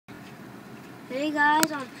Hey guys,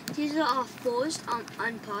 this is our first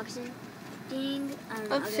unboxing thing.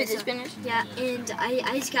 Of Fidget spinners? Yeah, and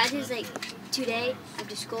I just got this like today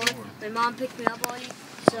after school. My mom picked me up already,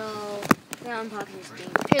 so we're gonna unbox this thing.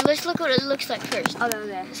 Here, let's look what it looks like first.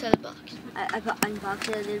 Okay. Inside the box. I unboxed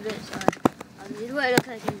it a little bit, so this is what it looks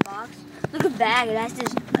like in the box. Look at the bag, it has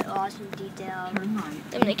this awesome detail.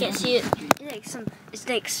 They can't see it. It's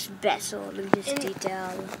like special. Look at this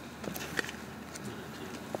detail.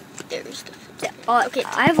 There's the Oh, okay.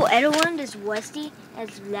 I have another one that's rusty.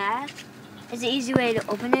 That's black. It's an easy way to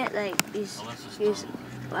open it. Like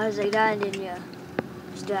I was like that, and then yeah,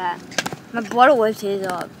 just that. My brother whipped his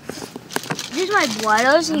up. This is my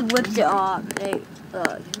brother's. He whipped it up. Like,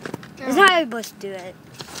 that's how you're supposed to do it.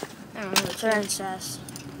 I don't know. It's princess.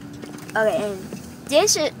 Okay, and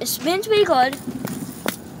this it spins pretty good.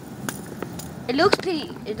 It looks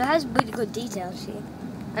pretty. It has pretty good details. See.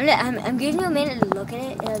 I'm giving you a minute to look at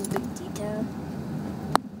it. It has big detail.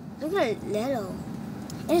 Look at it little.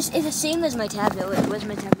 It's the same as my tablet. Where's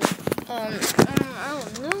my tablet? I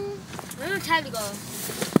don't know. Where's my tablet go?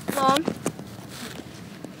 Mom.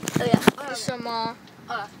 Oh yeah. There's some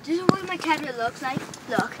this is what my tablet looks like.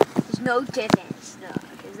 Look, there's no difference. Look,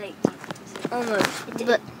 it's like almost.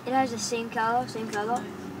 But it has the same color, little, same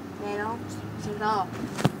color.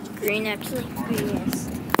 Green actually. Green, yes.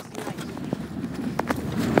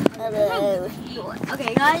 Hello.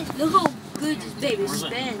 Okay, guys, look how good this baby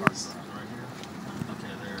spins.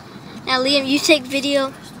 Now, Liam, you take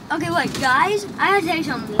video. Okay, wait, guys, I have to tell you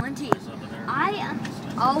something. One thing. I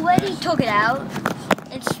already took it out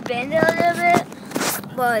and spin it a little bit,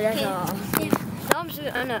 but that's all. So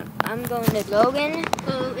I'm going to Logan.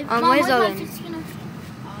 Where's Logan?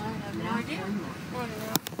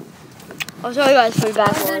 Oh, sorry guys for the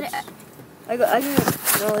backwards. I can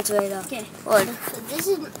know it's right up. Okay. What? So this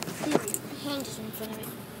is hand just in front of it.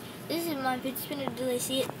 This is my fidget spinner. Do they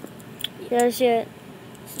see it? Yeah, I see it.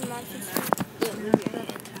 This is my fidget spinner.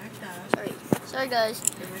 Yeah. Sorry guys.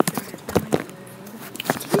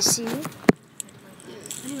 Can you see it?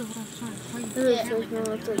 Yeah. I'm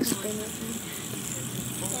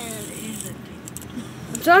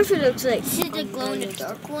sorry if it looks like. This is the glow in the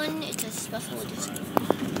dark one. It's a special edition.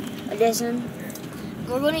 This one?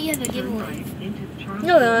 We're going to give a giveaway.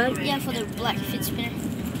 No, no. Yeah, for the black fidget spinner.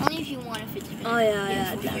 Only if you want a fidget spinner. Oh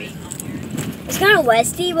yeah. It's kind of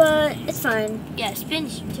westy, but it's fine. Yeah,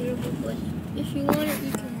 spins terrible, but if you want it,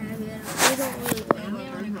 you can have it. I don't really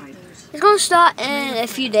want it. It's gonna start in a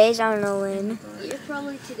few days. I don't know when. Yeah,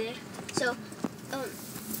 probably today. So,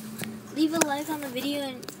 leave a like on the video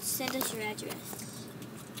and send us your address.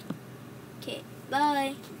 Okay,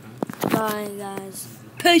 bye. Bye, guys.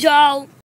 Peace out.